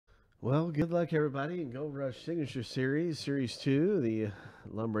Well, good luck, everybody, in Gold Rush Signature Series, Series 2, the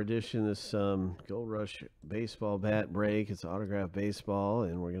Lumber Edition. This Gold Rush baseball bat break. It's autographed baseball,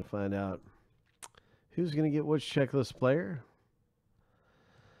 and we're going to find out who's going to get which checklist player.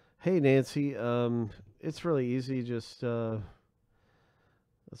 Hey, Nancy. It's really easy. Just, let's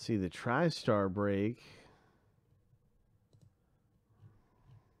see, the TriStar break.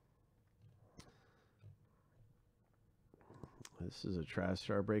 This is a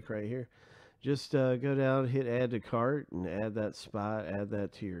TriStar break right here. Just go down, hit add to cart, and add that spot, add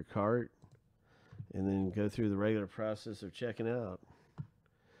that to your cart, and then go through the regular process of checking out.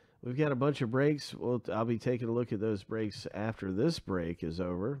 We've got a bunch of breaks. Well, I'll be taking a look at those breaks after this break is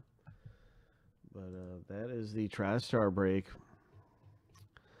over. But that is the TriStar break.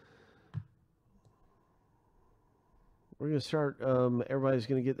 We're going to start. Everybody's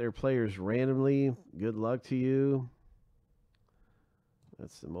going to get their players randomly. Good luck to you.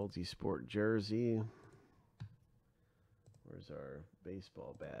 That's the multi-sport jersey. Where's our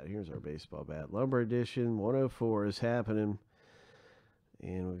baseball bat? Here's our baseball bat. Lumber Edition 104 is happening.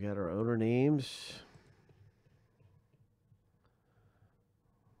 And we've got our owner names.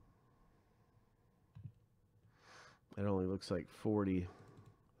 It only looks like 40.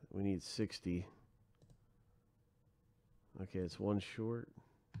 We need 60. Okay, it's one short.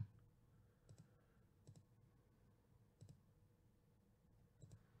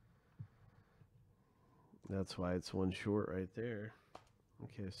 That's why it's one short right there.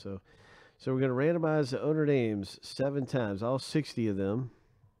 Okay, so we're going to randomize the owner names 7 times, all 60 of them.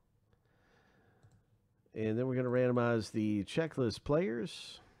 And then we're going to randomize the checklist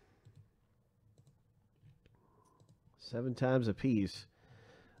players 7 times a piece.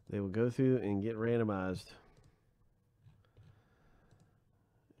 They will go through and get randomized.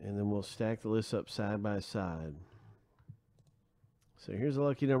 And then we'll stack the lists up side by side. So here's the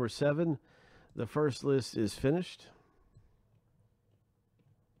lucky number 7. The first list is finished.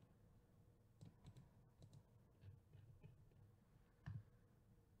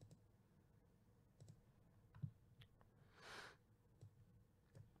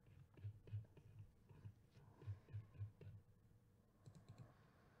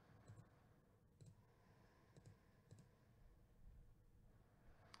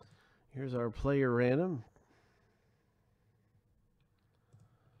 Here's our player random.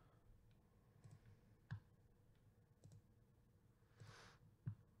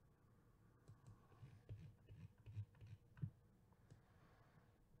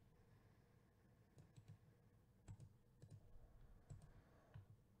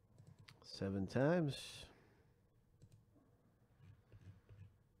 Seven times.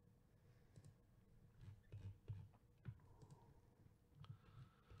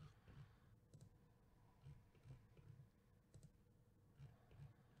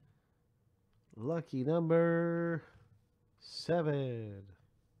 Lucky number 7.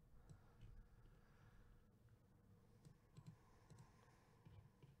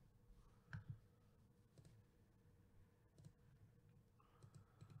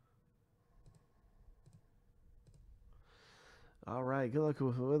 All right, good luck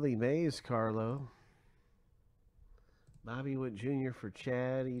with Willie Mays, Carlo. Bobby Wood Jr. for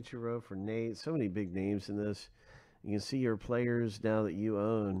Chad, Ichiro for Nate. So many big names in this. You can see your players now that you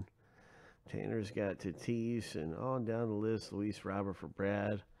own. Tanner's got Tatis, and on down the list, Luis Robert for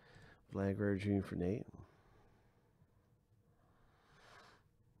Brad, Vlad Guerrero Jr. for Nate.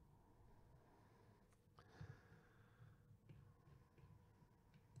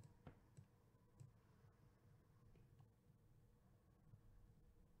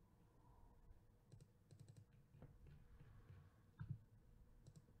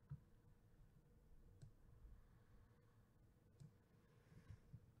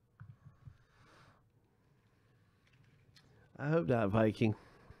 I hope not, Viking.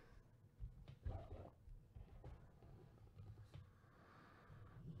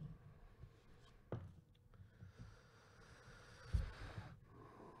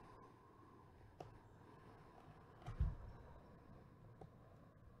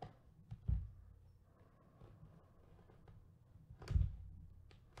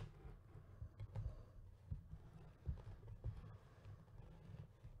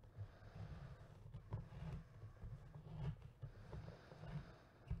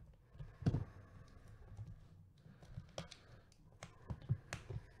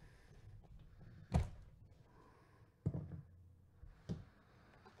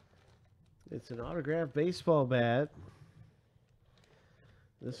 It's an autographed baseball bat.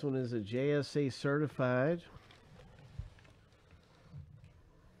 This one is a JSA certified.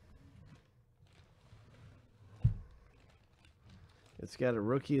 It's got a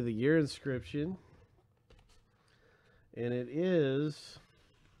Rookie of the Year inscription. And it is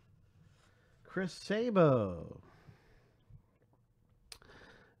Chris Sabo.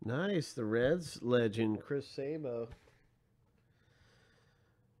 Nice. The Reds legend, Chris Sabo.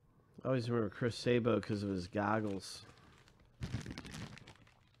 I always remember Chris Sabo because of his goggles.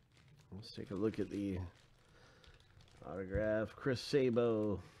 Let's take a look at the autograph. Chris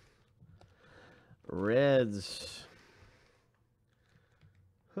Sabo. Reds.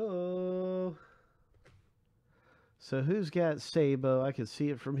 Oh. So who's got Sabo? I can see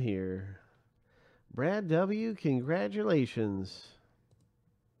it from here. Brad W., congratulations.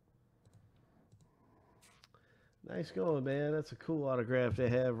 Nice going, man. That's a cool autograph to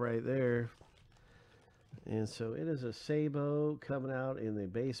have right there. And so it is a Sabo coming out in the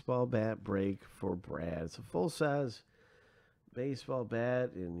baseball bat break for Brad. It's a full-size baseball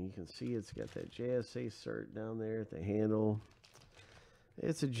bat, and you can see it's got that JSA cert down there at the handle.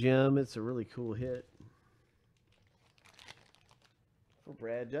 It's a gem. It's a really cool hit for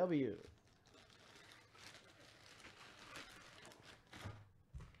Brad W.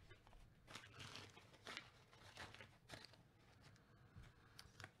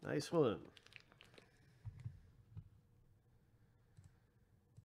 Nice one.